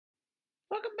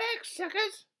Welcome back,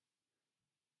 suckers!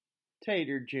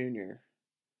 Tater Jr.,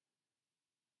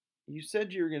 you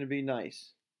said you were going to be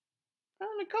nice. I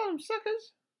only call them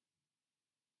suckers.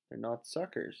 They're not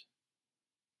suckers.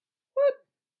 What?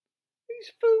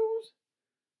 These fools?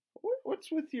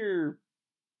 What's with your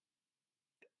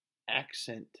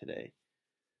accent today?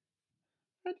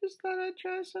 I just thought I'd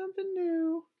try something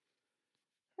new.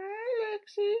 Hi,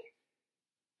 Lexi.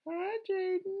 Hi,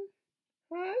 Jaden.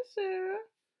 Hi, Sarah.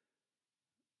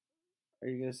 Are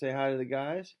you going to say hi to the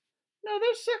guys? No,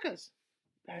 they're suckers.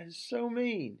 That is so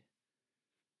mean.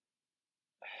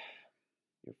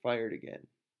 You're fired again.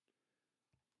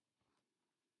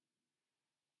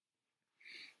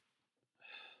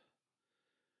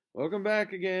 Welcome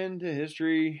back again to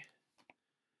History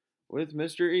with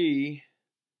Mr. E.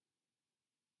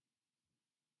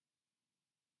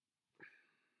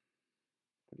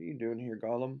 What are you doing here,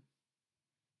 Gollum?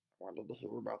 I wanted to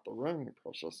hear about the ring,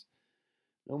 precious.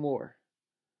 No more.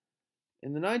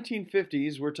 In the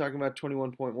 1950s, we're talking about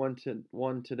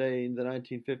 21.1 today. In the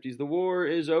 1950s, the war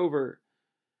is over.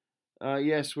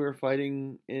 Yes, we're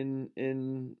fighting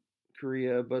in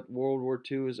Korea, but World War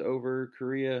II is over.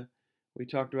 Korea, we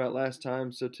talked about last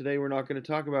time. So today we're not going to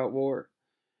talk about war.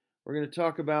 We're going to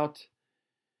talk about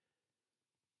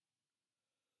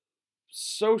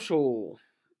social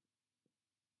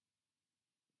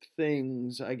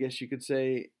things, I guess you could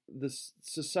say, the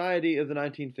society of the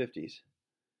 1950s.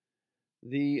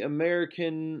 The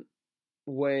American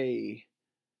way,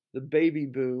 the baby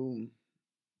boom,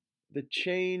 the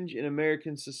change in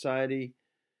American society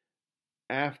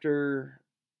after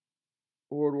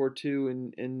World War II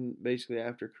and basically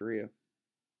after Korea,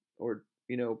 or,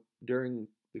 during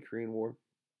the Korean War.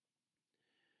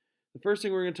 The first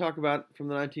thing we're going to talk about from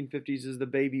the 1950s is the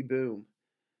baby boom.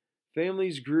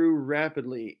 Families grew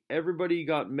rapidly. Everybody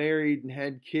got married and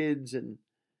had kids, and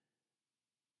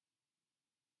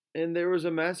there was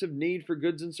a massive need for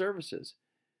goods and services.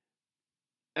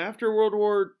 After World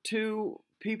War II,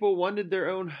 people wanted their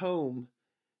own home.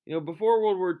 Before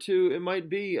World War II, it might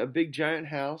be a big giant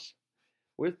house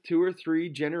with 2 or 3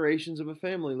 generations of a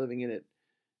family living in it.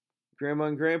 Grandma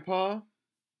and grandpa,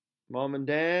 mom and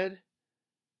dad,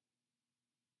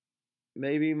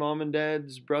 maybe mom and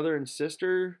dad's brother and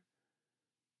sister,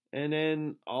 and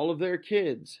then all of their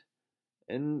kids.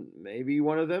 And maybe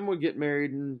one of them would get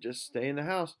married and just stay in the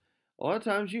house. A lot of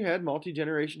times you had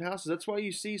multi-generation houses. That's why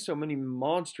you see so many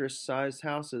monstrous sized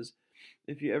houses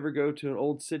if you ever go to an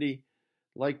old city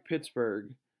like Pittsburgh.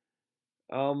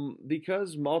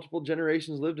 Because multiple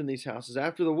generations lived in these houses.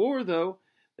 After the war, though,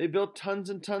 they built tons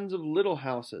and tons of little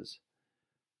houses.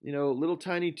 Little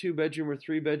tiny 2-bedroom or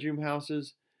 3-bedroom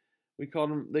houses. They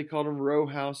called them row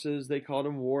houses. They called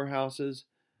them war houses.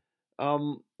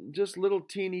 Just little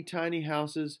teeny tiny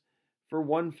houses for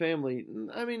one family.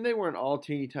 I mean, they weren't all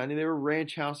teeny tiny. They were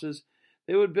ranch houses.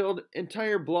 They would build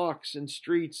entire blocks and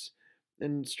streets,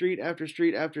 and street after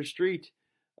street after street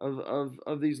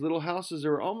of these little houses that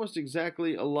were almost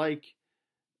exactly alike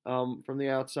from the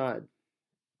outside.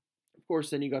 Of course,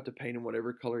 then you got to paint them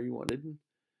whatever color you wanted and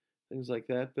things like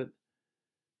that. But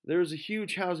there was a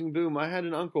huge housing boom. I had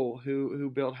an uncle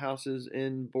who built houses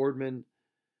in Boardman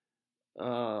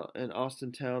in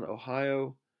Austintown,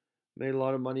 Ohio. Made a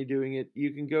lot of money doing it.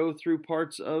 You can go through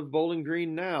parts of Bowling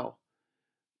Green now.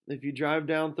 If you drive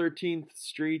down 13th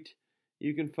Street,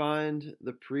 you can find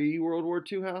the pre-World War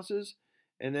II houses,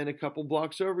 and then a couple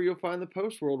blocks over, you'll find the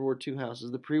post-World War II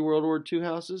houses. The pre-World War II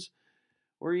houses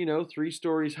were, 3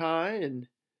 stories high and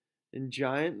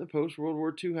giant. The post-World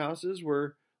War II houses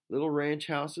were little ranch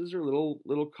houses or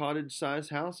little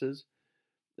cottage-sized houses,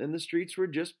 and the streets were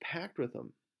just packed with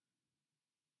them.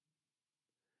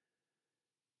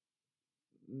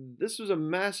 This was a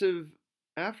massive,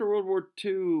 after World War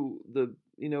II,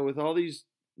 with all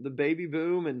the baby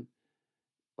boom, and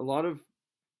a lot of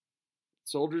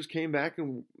soldiers came back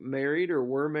and married or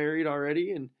were married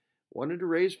already and wanted to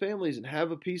raise families and have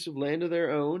a piece of land of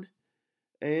their own.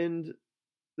 And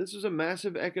this was a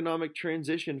massive economic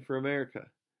transition for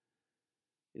America.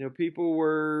 People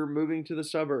were moving to the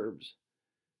suburbs.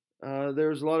 There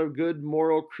was a lot of good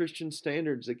moral Christian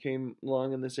standards that came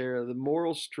along in this era. The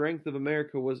moral strength of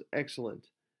America was excellent.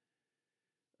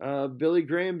 Billy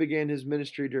Graham began his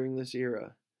ministry during this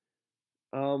era.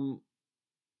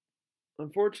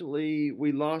 Unfortunately,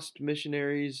 we lost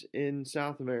missionaries in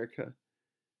South America.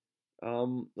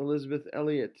 Elizabeth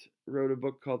Elliot wrote a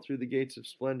book called Through the Gates of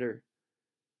Splendor,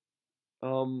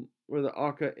 where the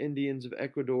Auca Indians of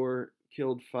Ecuador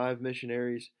killed 5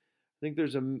 missionaries. I think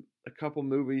there's a couple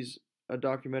movies, a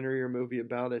documentary or movie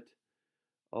about it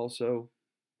also.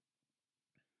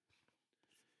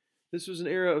 This was an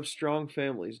era of strong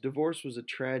families. Divorce was a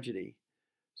tragedy.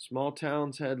 Small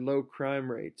towns had low crime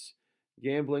rates.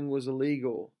 Gambling was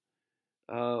illegal.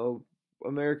 Uh,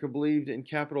 America believed in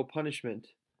capital punishment.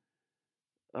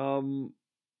 Um,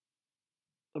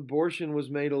 Abortion was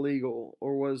made illegal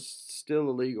or was still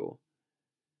illegal.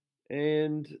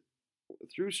 And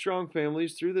through strong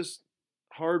families, through this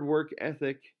hard work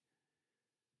ethic,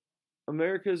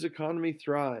 America's economy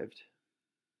thrived.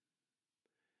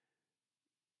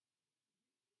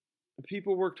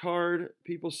 People worked hard,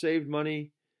 people saved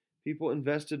money, people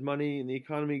invested money, and the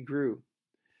economy grew.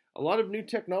 A lot of new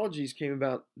technologies came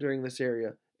about during this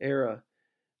era.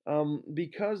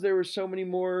 Because there were so many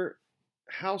more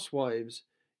housewives.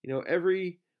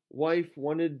 Every wife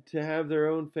wanted to have their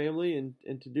own family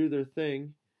and to do their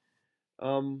thing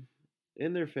um,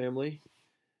 in their family.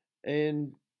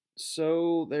 And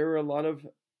so there were a lot of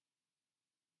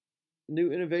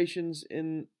new innovations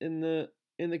in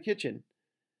the kitchen.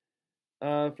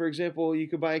 For example, you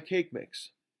could buy a cake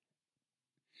mix.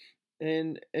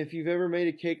 And if you've ever made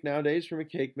a cake nowadays from a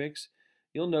cake mix,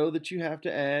 you'll know that you have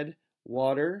to add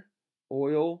water,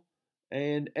 oil,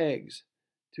 and eggs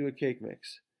to a cake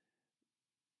mix.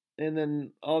 And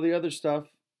then all the other stuff,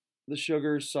 the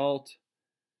sugar, salt,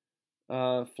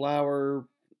 flour,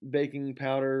 baking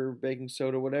powder, baking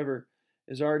soda, whatever,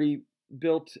 is already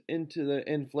built into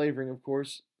and flavoring, of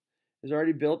course, is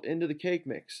already built into the cake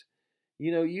mix.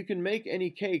 You can make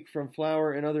any cake from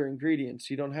flour and other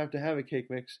ingredients. You don't have to have a cake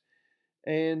mix.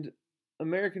 And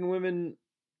American women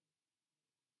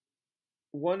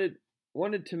wanted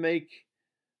wanted to make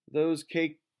those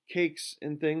cakes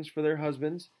and things for their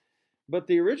husbands. But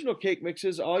the original cake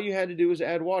mixes, all you had to do was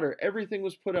add water. Everything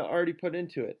was already put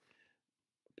into it.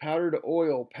 Powdered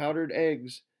oil, powdered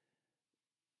eggs.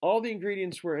 All the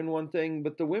ingredients were in one thing,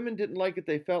 but the women didn't like it.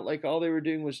 They felt like all they were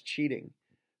doing was cheating.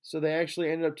 So they actually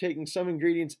ended up taking some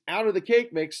ingredients out of the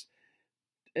cake mix,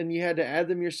 and you had to add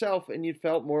them yourself, and you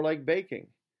felt more like baking.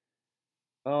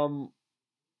 Um,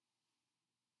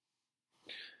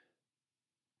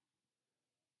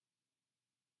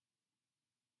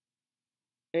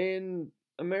 and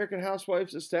American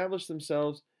housewives established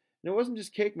themselves. And it wasn't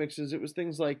just cake mixes, it was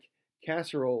things like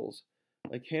casseroles,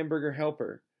 like Hamburger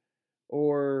Helper,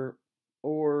 or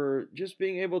just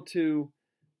being able to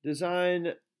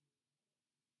design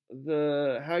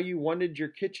the how you wanted your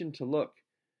kitchen to look.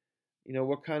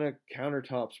 What kind of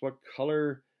countertops, what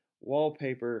color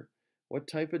wallpaper, what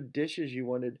type of dishes you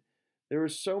wanted. There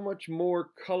was so much more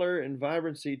color and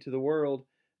vibrancy to the world,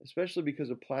 especially because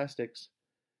of plastics,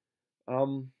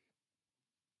 um,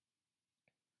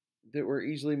 that were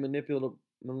easily manipulatable,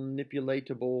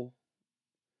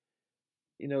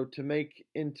 to make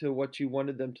into what you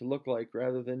wanted them to look like,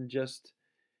 rather than just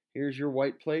here's your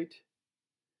white plate,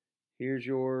 here's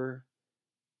your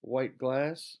white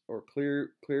glass or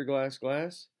clear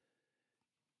glass.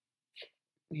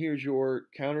 Here's your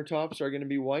countertops are going to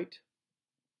be white.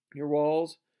 Your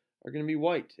walls are going to be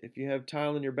white. If you have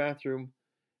tile in your bathroom,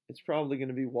 it's probably going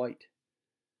to be white.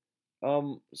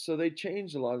 So they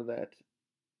changed a lot of that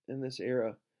in this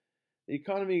era. The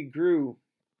economy grew.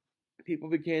 People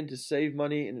began to save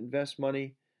money and invest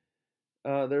money.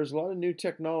 There's a lot of new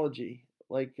technology,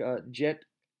 like jet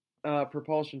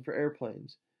propulsion for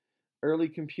airplanes, early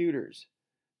computers,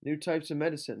 new types of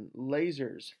medicine,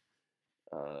 lasers,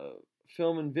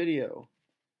 film and video.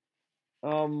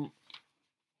 Um,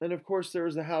 and of course, there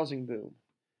was the housing boom,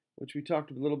 which we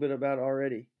talked a little bit about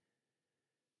already.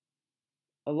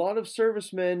 A lot of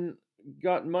servicemen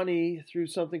got money through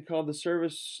something called the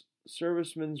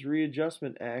Servicemen's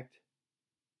Readjustment Act.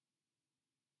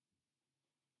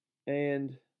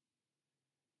 And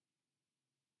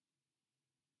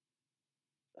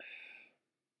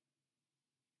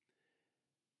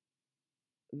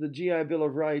the GI Bill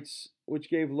of Rights, which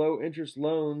gave low interest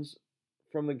loans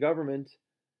from the government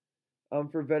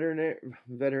for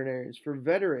veterans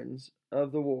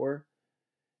of the war,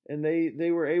 and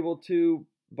they were able to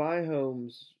buy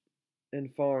homes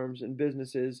and farms and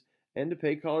businesses and to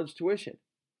pay college tuition.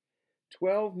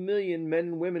 12 million men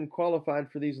and women qualified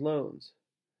for these loans,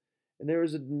 and there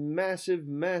was a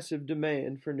massive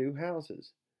demand for new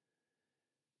houses.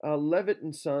 Levitt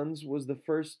and Sons was the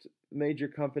first major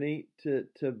company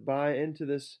to buy into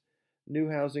this new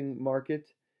housing market,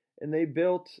 and they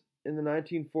built in the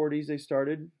 1940s. They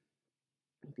started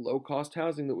with low-cost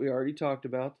housing that we already talked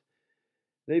about.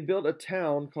 They built a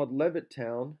town called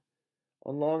Levittown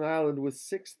on Long Island with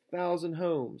 6,000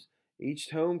 homes. Each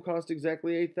home cost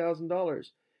exactly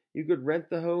 $8,000. You could rent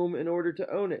the home in order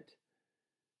to own it.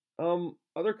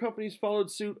 Other companies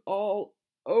followed suit all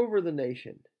over the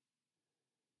nation.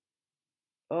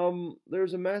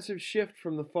 there's a massive shift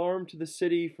from the farm to the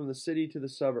city, from the city to the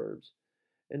suburbs.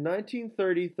 In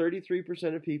 1930,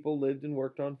 33% of people lived and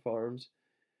worked on farms,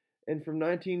 and from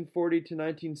 1940 to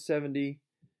 1970,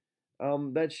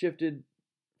 that shifted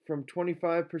from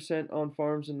 25% on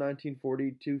farms in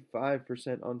 1940 to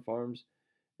 5% on farms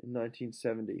in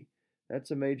 1970.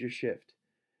 That's a major shift.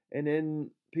 And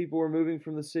then people were moving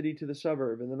from the city to the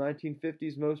suburb. In the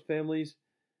 1950s, most families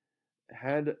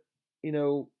had,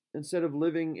 instead of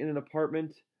living in an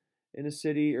apartment in a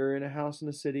city or in a house in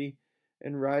a city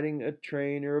and riding a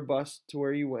train or a bus to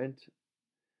where you went,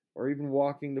 or even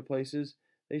walking to places,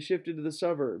 they shifted to the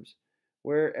suburbs,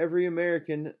 where every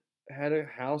American had a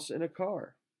house and a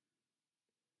car.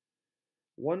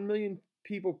 1 million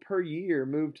people per year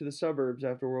moved to the suburbs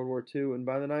after World War II, and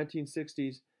by the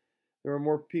 1960s, there were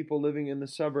more people living in the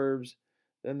suburbs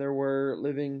than there were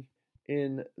living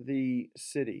in the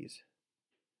cities.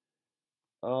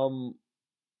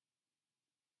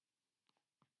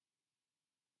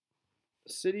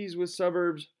 Cities with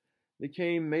suburbs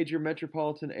became major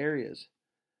metropolitan areas,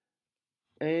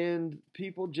 and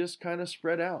people just kind of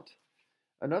spread out.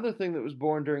 Another thing that was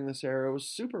born during this era was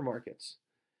supermarkets.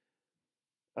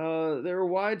 They were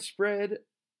widespread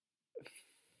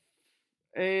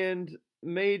and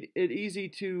made it easy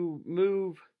to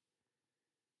move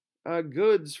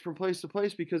goods from place to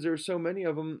place because there were so many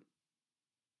of them.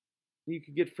 You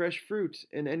could get fresh fruit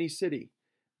in any city,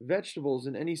 vegetables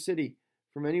in any city,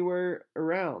 from anywhere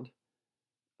around.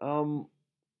 It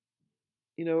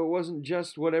wasn't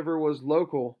just whatever was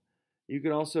local. You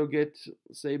could also get,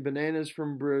 say, bananas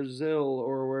from Brazil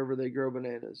or wherever they grow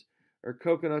bananas, or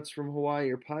coconuts from Hawaii,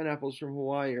 or pineapples from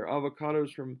Hawaii, or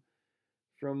avocados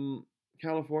from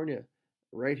California,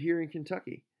 right here in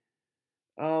Kentucky,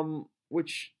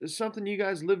 which is something you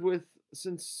guys lived with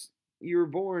since you were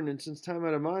born and since time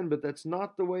out of mind, but that's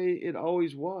not the way it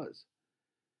always was.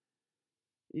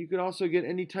 You could also get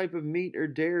any type of meat or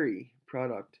dairy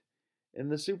product. And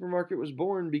the supermarket was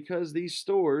born because these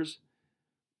stores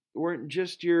weren't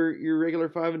just your regular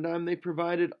five and dime. They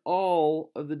provided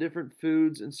all of the different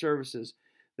foods and services.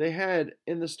 They had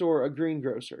in the store a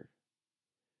greengrocer,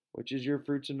 which is your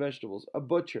fruits and vegetables, a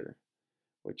butcher,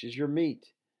 which is your meat,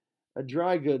 a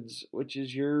dry goods, which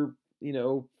is your,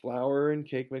 flour and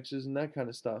cake mixes and that kind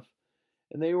of stuff.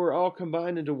 And they were all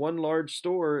combined into one large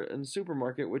store and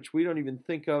supermarket, which we don't even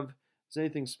think of as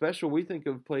anything special. We think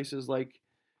of places like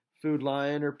Food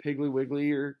Lion or Piggly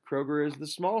Wiggly or Kroger as the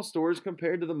small stores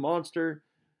compared to the monster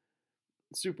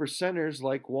super centers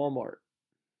like Walmart.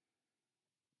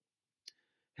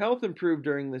 Health improved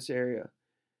during this era.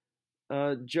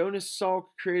 Jonas Salk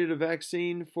created a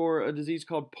vaccine for a disease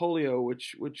called polio,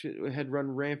 which had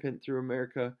run rampant through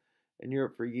America and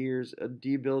Europe for years, a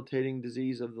debilitating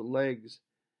disease of the legs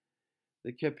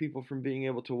that kept people from being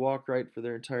able to walk right for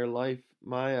their entire life.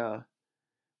 My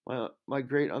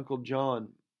great uncle John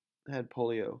had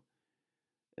polio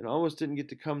and almost didn't get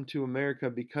to come to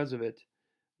America because of it.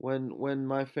 When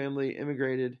my family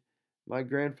immigrated, my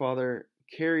grandfather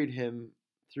carried him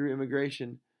through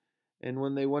immigration, and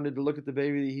when they wanted to look at the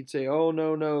baby, he'd say, "Oh,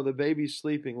 no, the baby's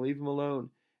sleeping, leave him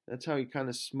alone." That's how he kind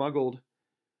of smuggled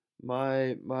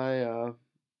my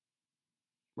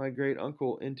great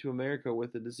uncle into America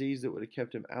with a disease that would have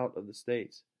kept him out of the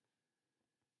States.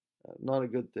 Not a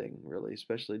good thing, really,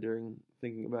 especially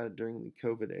thinking about it during the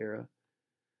COVID era.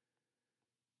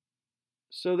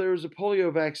 So there was a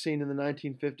polio vaccine in the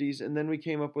 1950s, and then we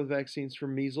came up with vaccines for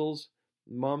measles,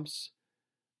 mumps,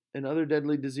 and other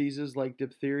deadly diseases like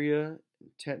diphtheria,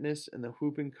 tetanus, and the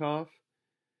whooping cough.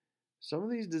 Some of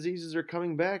these diseases are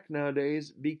coming back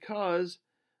nowadays because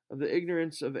of the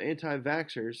ignorance of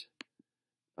anti-vaxxers.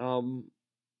 And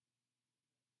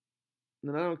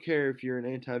I don't care if you're an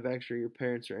anti-vaxxer or your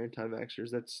parents are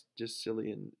anti-vaxxers. That's just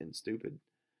silly and stupid.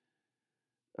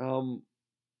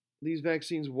 These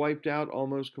vaccines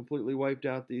almost completely wiped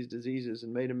out these diseases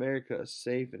and made America a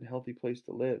safe and healthy place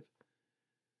to live.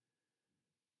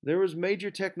 There was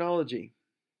major technology.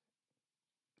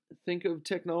 Think of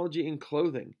technology in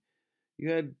clothing. You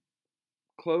had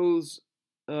clothes,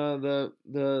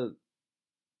 the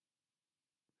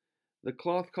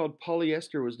cloth called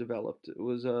polyester was developed. It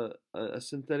was a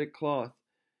synthetic cloth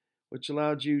which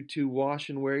allowed you to wash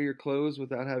and wear your clothes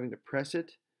without having to press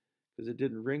it because it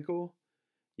didn't wrinkle.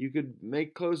 You could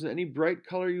make clothes in any bright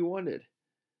color you wanted.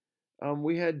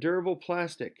 We had durable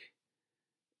plastic,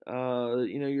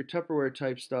 your Tupperware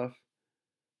type stuff,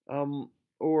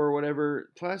 or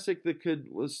whatever, plastic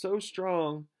that was so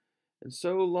strong and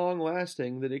so long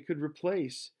lasting that it could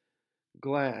replace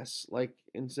glass. Like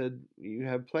instead you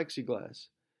have plexiglass.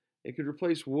 It could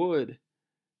replace wood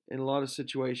in a lot of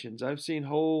situations. I've seen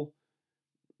whole,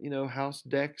 house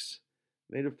decks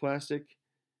made of plastic,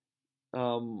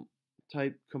 um,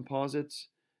 type composites,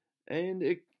 and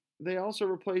they also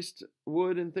replaced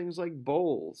wood in things like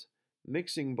bowls,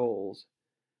 mixing bowls,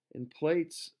 and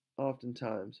plates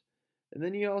oftentimes. And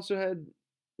then you also had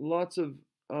lots of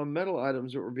metal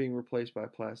items that were being replaced by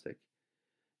plastic.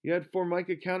 You had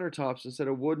Formica countertops instead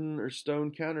of wooden or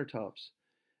stone countertops,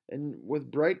 and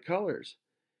with bright colors,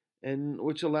 and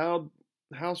which allowed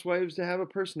housewives to have a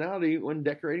personality when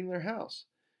decorating their house.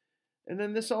 And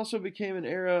then this also became an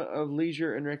era of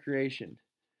leisure and recreation.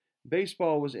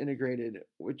 Baseball was integrated,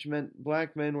 which meant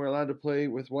black men were allowed to play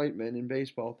with white men in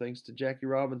baseball, thanks to Jackie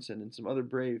Robinson and some other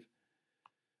brave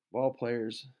ball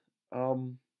players.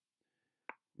 Um,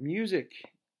 Music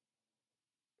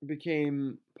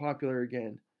became popular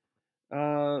again.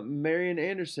 Marian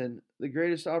Anderson, the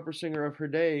greatest opera singer of her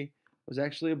day, was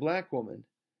actually a black woman.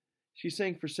 She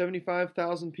sang for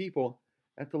 75,000 people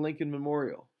at the Lincoln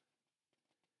Memorial.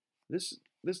 This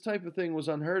type of thing was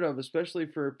unheard of, especially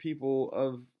for people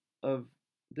of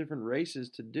different races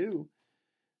to do,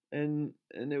 and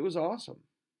it was awesome.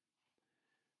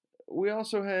 We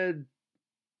also had,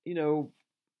 you know,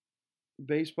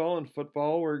 baseball and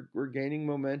football were gaining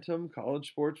momentum. College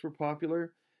sports were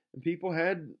popular, and people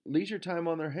had leisure time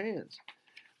on their hands.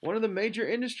 One of the major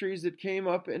industries that came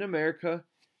up in America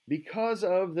because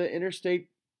of the interstate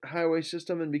highway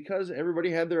system and because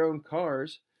everybody had their own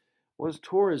cars was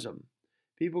tourism.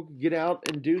 People could get out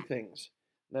and do things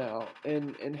now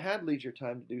and had leisure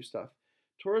time to do stuff.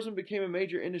 Tourism became a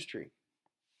major industry.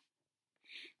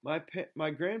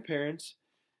 My grandparents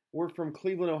were from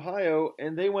Cleveland, Ohio,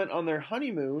 and they went on their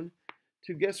honeymoon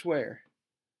to guess where?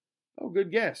 Oh,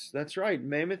 good guess. That's right.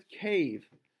 Mammoth Cave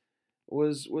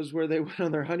was where they went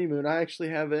on their honeymoon. I actually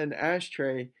have an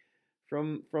ashtray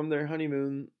from their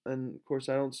honeymoon, and of course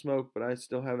I don't smoke, but I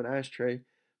still have an ashtray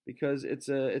because it's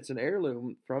an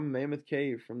heirloom from Mammoth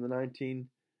Cave from the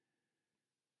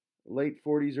late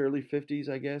 40s, early 50s,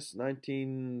 I guess,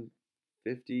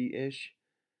 1950-ish.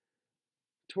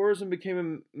 Tourism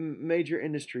became a major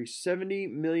industry. 70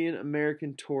 million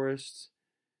American tourists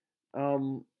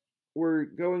were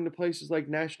going to places like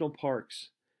national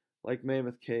parks, like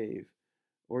Mammoth Cave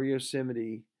or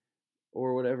Yosemite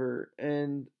or whatever,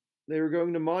 and they were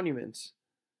going to monuments,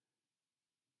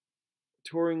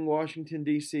 touring Washington,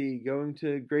 D.C., going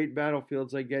to great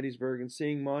battlefields like Gettysburg and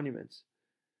seeing monuments.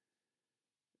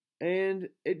 And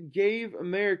it gave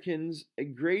Americans a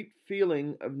great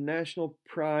feeling of national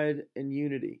pride and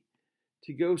unity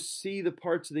to go see the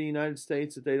parts of the United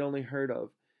States that they'd only heard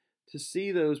of, to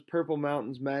see those purple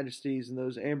mountains majesties and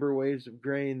those amber waves of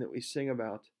grain that we sing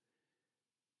about,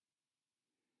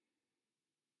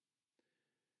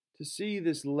 to see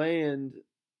this land,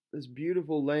 this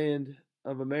beautiful land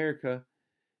of America,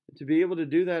 and to be able to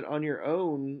do that on your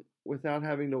own without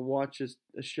having to watch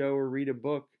a show or read a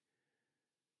book.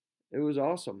 It was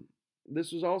awesome.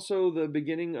 This was also the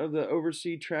beginning of the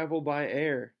overseas travel by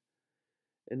air.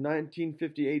 In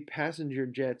 1958, passenger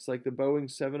jets like the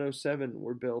Boeing 707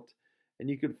 were built, and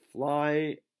you could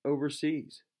fly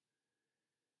overseas.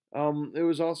 It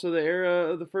was also the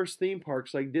era of the first theme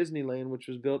parks like Disneyland, which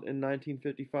was built in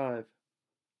 1955.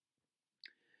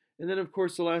 And then, of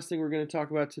course, the last thing we're going to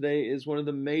talk about today is one of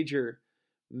the major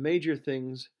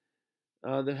things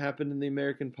that happened in the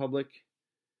American public,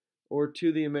 or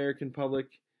to the American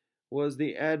public, was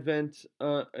the advent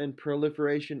and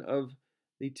proliferation of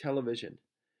the television.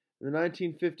 In the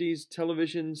 1950s,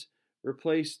 televisions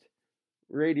replaced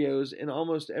radios in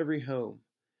almost every home.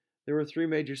 There were three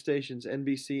major stations,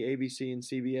 NBC, ABC, and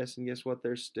CBS, and guess what?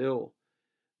 They're still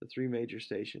the three major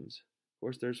stations. Of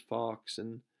course, there's Fox,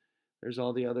 and there's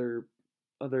all the other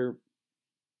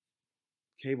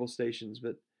cable stations,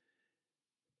 but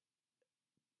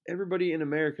everybody in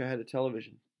America had a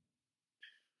television.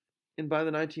 And by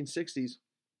the 1960s,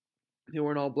 they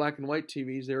weren't all black and white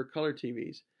TVs, they were color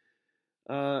TVs.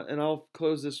 And I'll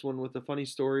close this one with a funny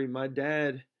story. My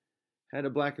dad had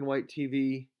a black and white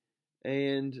TV,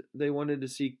 and they wanted to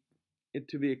see it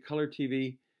to be a color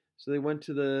TV, so they went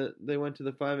to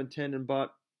the 5 and 10 and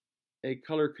bought a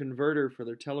color converter for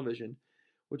their television,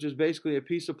 which is basically a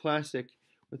piece of plastic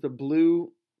with a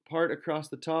blue part across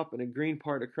the top and a green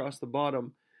part across the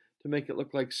bottom to make it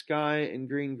look like sky and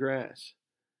green grass.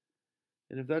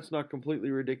 And if that's not completely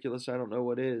ridiculous, I don't know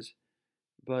what is.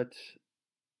 But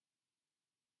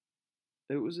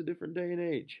it was a different day and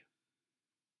age.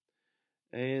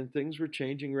 And things were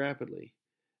changing rapidly.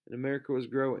 And America was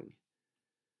growing.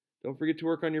 Don't forget to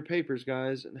work on your papers,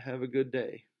 guys, and have a good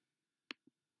day.